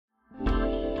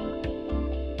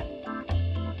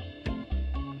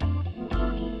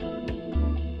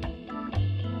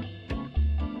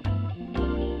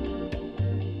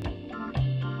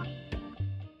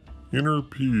Inner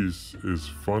peace is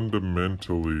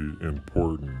fundamentally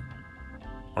important.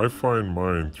 I find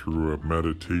mine through a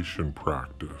meditation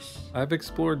practice. I've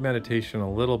explored meditation a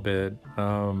little bit,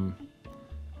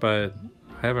 but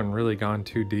I haven't really gone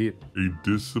too deep. A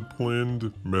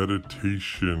disciplined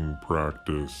meditation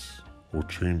practice will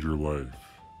change your life.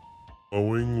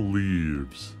 Blowing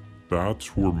leaves,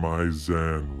 that's where my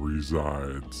Zen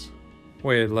resides.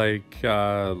 Wait, like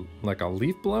a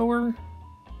leaf blower?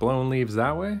 Blowing leaves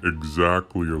that way?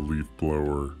 Exactly, a leaf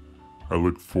blower. I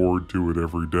look forward to it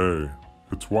every day.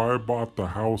 It's why I bought the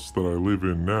house that I live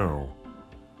in now.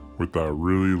 With that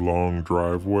really long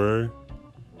driveway,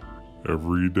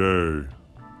 every day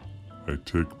I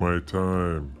take my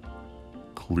time,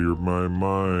 clear my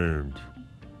mind,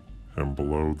 and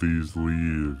blow these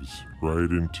leaves right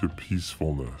into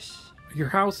peacefulness. Your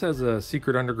house has a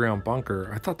secret underground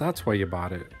bunker. I thought that's why you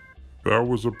bought it. That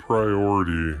was a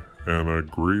priority and a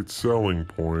great selling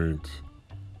point,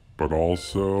 but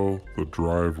also the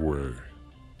driveway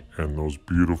and those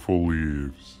beautiful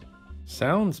leaves.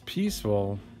 Sounds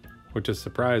peaceful, which is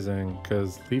surprising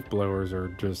because leaf blowers are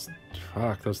just,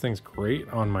 those things grate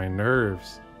on my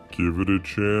nerves. Give it a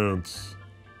chance.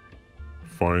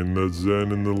 Find the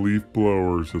Zen in the leaf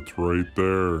blowers, it's right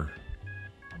there.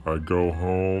 I go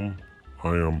home,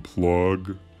 I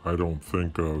unplug, I don't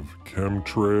think of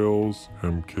chemtrails,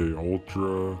 MK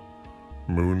Ultra,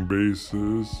 moon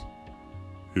bases.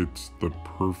 It's the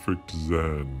perfect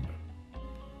Zen.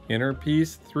 Inner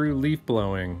peace through leaf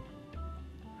blowing.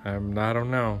 I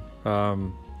don't know.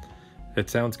 It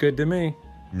sounds good to me.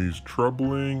 In these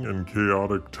troubling and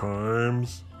chaotic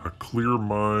times, a clear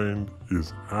mind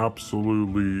is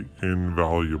absolutely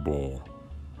invaluable.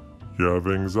 You have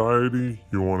anxiety,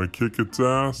 you want to kick its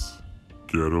ass?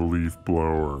 Get a leaf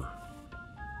blower.